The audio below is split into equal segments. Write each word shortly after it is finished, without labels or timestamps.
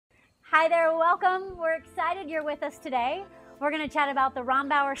Hi there, welcome. We're excited you're with us today. We're going to chat about the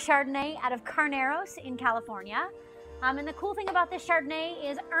Rombauer Chardonnay out of Carneros in California. And the cool thing about this Chardonnay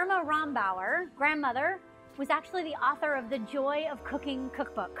is Irma Rombauer, grandmother, was actually the author of the Joy of Cooking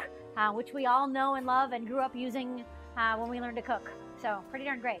cookbook, which we all know and love and grew up using when we learned to cook. So pretty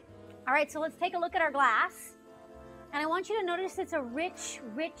darn great. All right, so let's take a look at our glass. And I want you to notice it's a rich,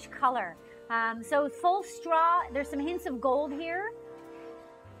 rich color. So full straw, there's some hints of gold here.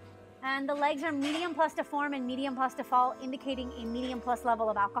 And the legs are medium plus to form and medium plus to fall, indicating a medium plus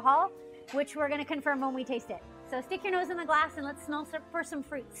level of alcohol, which we're gonna confirm when we taste it. So stick your nose in the glass and let's smell for some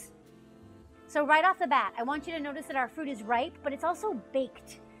fruits. So right off the bat, I want you to notice that our fruit is ripe, but it's also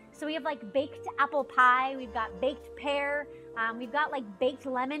baked. So we have like baked apple pie, we've got baked pear, we've got like baked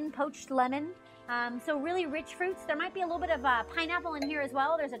lemon, poached lemon. So really rich fruits. There might be a little bit of pineapple in here as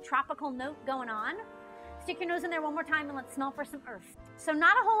well. There's a tropical note going on. Stick your nose in there one more time and let's smell for some earth. So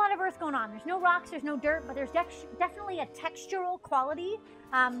not a whole lot of earth going on. There's no rocks, there's no dirt, but there's definitely a textural quality.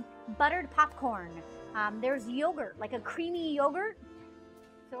 Buttered popcorn. There's yogurt, like a creamy yogurt.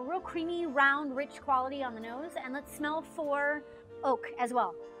 So a real creamy, round, rich quality on the nose. And let's smell for oak as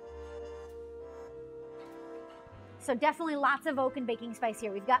well. So definitely lots of oak and baking spice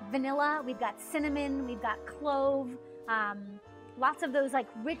here. We've got vanilla, we've got cinnamon, we've got clove, lots of those like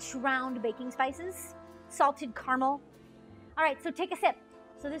rich, round baking spices. Salted caramel. All right, so take a sip.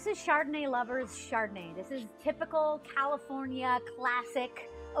 So this is Chardonnay Lovers Chardonnay. This is typical California, classic,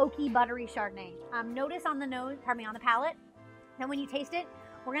 oaky, buttery Chardonnay. Notice on the nose, on the palate, and when you taste it,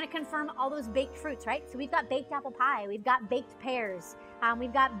 we're gonna confirm all those baked fruits, right? So we've got baked apple pie, we've got baked pears,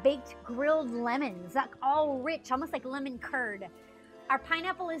 we've got baked grilled lemons, like all rich, almost like lemon curd. Our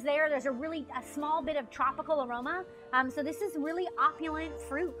pineapple is there. There's a small bit of tropical aroma. So this is really opulent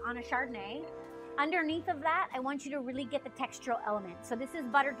fruit on a Chardonnay. Underneath of that, I want you to really get the textural element. So this is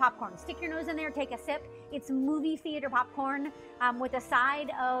buttered popcorn. Stick your nose in there, take a sip. It's movie theater popcorn with a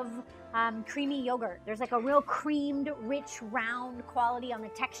side of creamy yogurt. There's like a real creamed, rich, round quality on the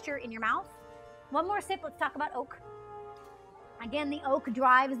texture in your mouth. One more sip, let's talk about oak. Again, the oak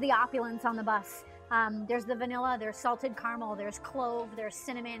drives the opulence on the bus. There's the vanilla, there's salted caramel, there's clove, there's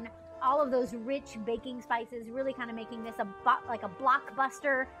cinnamon, all of those rich baking spices, really kind of making this like a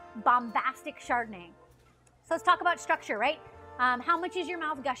blockbuster, bombastic Chardonnay. So let's talk about structure, right? How much is your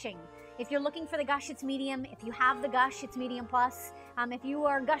mouth gushing? If you're looking for the gush, it's medium. If you have the gush, it's medium plus. If you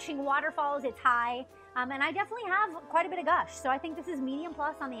are gushing waterfalls, it's high. And I definitely have quite a bit of gush. So I think this is medium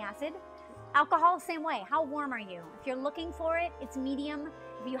plus on the acid. Alcohol, same way. How warm are you? If you're looking for it, it's medium.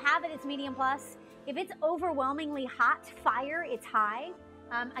 If you have it, it's medium plus. If it's overwhelmingly hot, fire, it's high.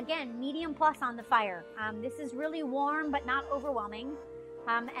 Again, medium plus on the fire. This is really warm, but not overwhelming.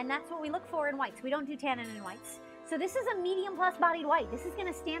 And that's what we look for in whites. We don't do tannin in whites. So this is a medium plus bodied white. This is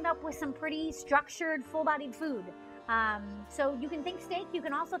gonna stand up with some pretty structured, full-bodied food. So you can think steak, you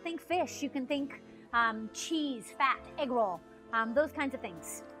can also think fish, you can think cheese, fat, egg roll, those kinds of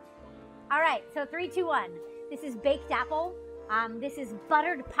things. All right, so 3, 2, 1. This is baked apple. This is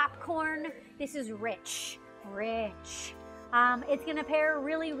buttered popcorn. This is rich, rich. It's gonna pair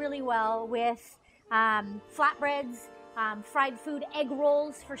really, really well with flatbreads, fried food, egg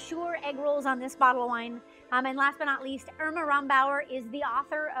rolls, for sure egg rolls on this bottle of wine. And last but not least, Irma Rombauer is the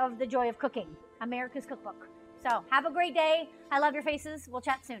author of The Joy of Cooking, America's cookbook. So have a great day. I love your faces. We'll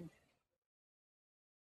chat soon.